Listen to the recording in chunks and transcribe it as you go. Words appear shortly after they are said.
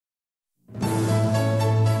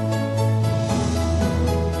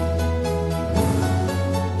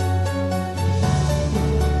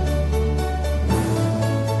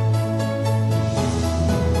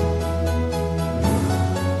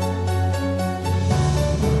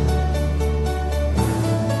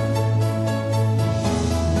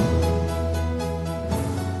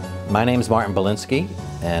My name is Martin Belinsky,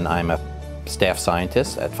 and I'm a staff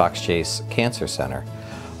scientist at Fox Chase Cancer Center.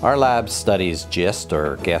 Our lab studies GIST,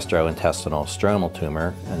 or gastrointestinal stromal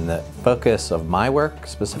tumor, and the focus of my work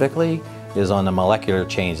specifically is on the molecular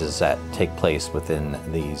changes that take place within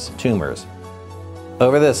these tumors.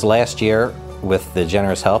 Over this last year, with the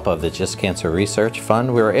generous help of the GIST Cancer Research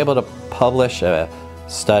Fund, we were able to publish a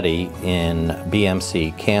study in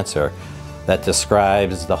BMC cancer that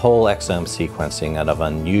describes the whole exome sequencing of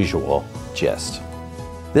unusual GIST.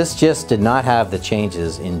 This GIST did not have the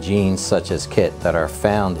changes in genes such as KIT that are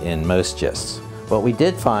found in most GISTs. What we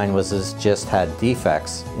did find was this GIST had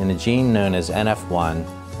defects in a gene known as NF1,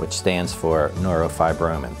 which stands for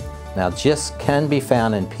neurofibromin. Now, GIST can be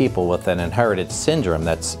found in people with an inherited syndrome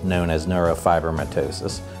that's known as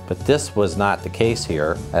neurofibromatosis, but this was not the case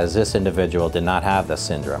here, as this individual did not have the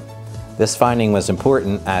syndrome. This finding was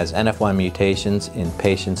important as NF1 mutations in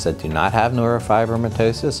patients that do not have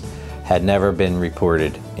neurofibromatosis had never been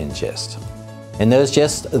reported in GIST. In those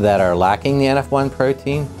GIST that are lacking the NF1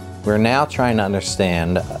 protein, we're now trying to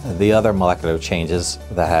understand the other molecular changes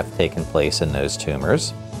that have taken place in those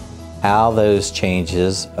tumors, how those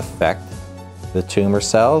changes affect the tumor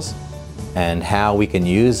cells, and how we can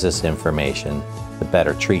use this information to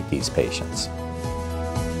better treat these patients.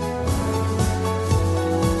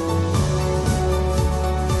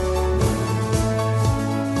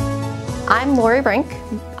 I'm Lori Brink.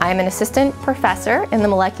 I'm an assistant professor in the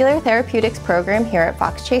Molecular Therapeutics program here at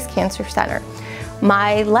Fox Chase Cancer Center.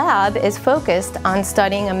 My lab is focused on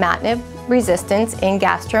studying imatinib resistance in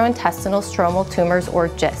gastrointestinal stromal tumors, or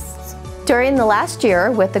GISTs. During the last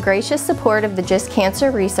year, with the gracious support of the GIST Cancer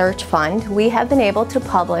Research Fund, we have been able to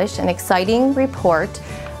publish an exciting report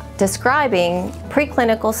describing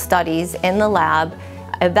preclinical studies in the lab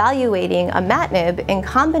evaluating imatinib in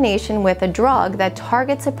combination with a drug that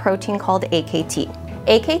targets a protein called AKT.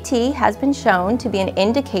 AKT has been shown to be an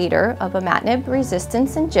indicator of imatinib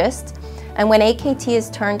resistance in GIST, and when AKT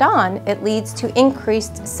is turned on, it leads to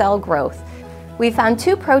increased cell growth. We found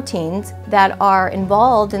two proteins that are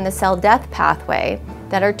involved in the cell death pathway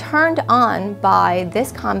that are turned on by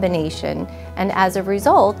this combination, and as a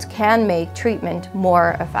result can make treatment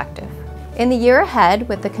more effective. In the year ahead,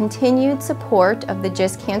 with the continued support of the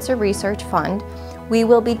GIST Cancer Research Fund, we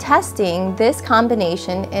will be testing this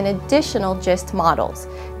combination in additional GIST models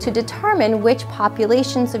to determine which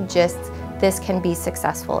populations of GIST this can be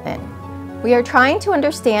successful in. We are trying to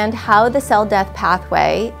understand how the cell death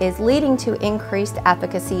pathway is leading to increased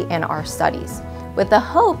efficacy in our studies, with the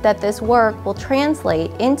hope that this work will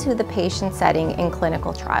translate into the patient setting in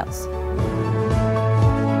clinical trials.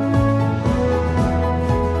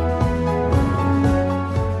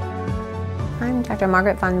 Dr.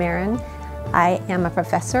 Margaret von Maren. I am a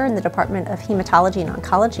professor in the Department of Hematology and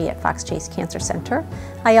Oncology at Fox Chase Cancer Center.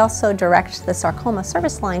 I also direct the sarcoma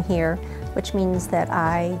service line here, which means that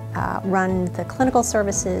I run the clinical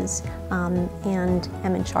services and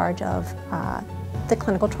am in charge of the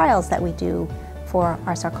clinical trials that we do for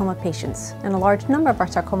our sarcoma patients. And a large number of our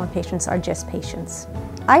sarcoma patients are GIST patients.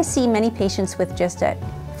 I see many patients with GIST at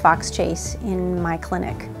Fox Chase in my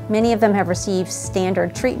clinic. Many of them have received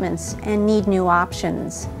standard treatments and need new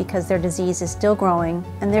options because their disease is still growing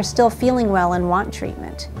and they're still feeling well and want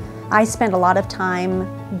treatment. I spend a lot of time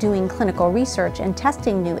doing clinical research and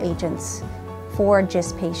testing new agents for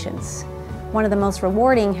GIST patients. One of the most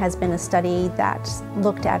rewarding has been a study that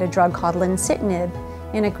looked at a drug called lincitinib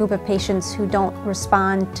in a group of patients who don't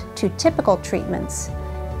respond to typical treatments.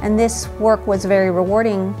 And this work was very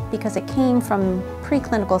rewarding because it came from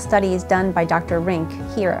preclinical studies done by Dr. Rink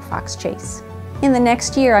here at Fox Chase. In the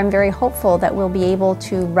next year, I'm very hopeful that we'll be able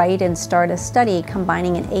to write and start a study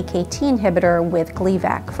combining an AKT inhibitor with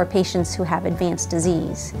Gleevec for patients who have advanced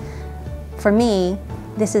disease. For me,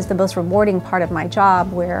 this is the most rewarding part of my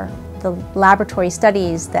job, where the laboratory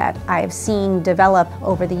studies that I've seen develop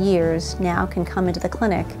over the years now can come into the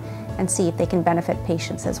clinic and see if they can benefit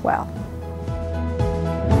patients as well.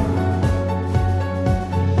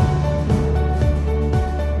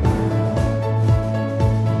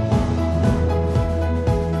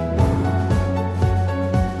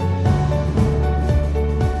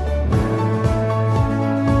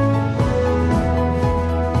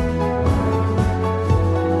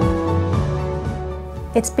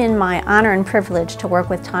 It's been my honor and privilege to work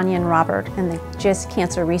with Tanya and Robert and the GIST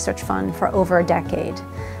Cancer Research Fund for over a decade.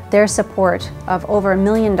 Their support of over $1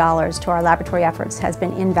 million to our laboratory efforts has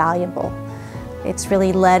been invaluable. It's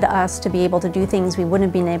really led us to be able to do things we wouldn't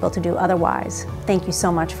have been able to do otherwise. Thank you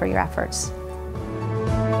so much for your efforts.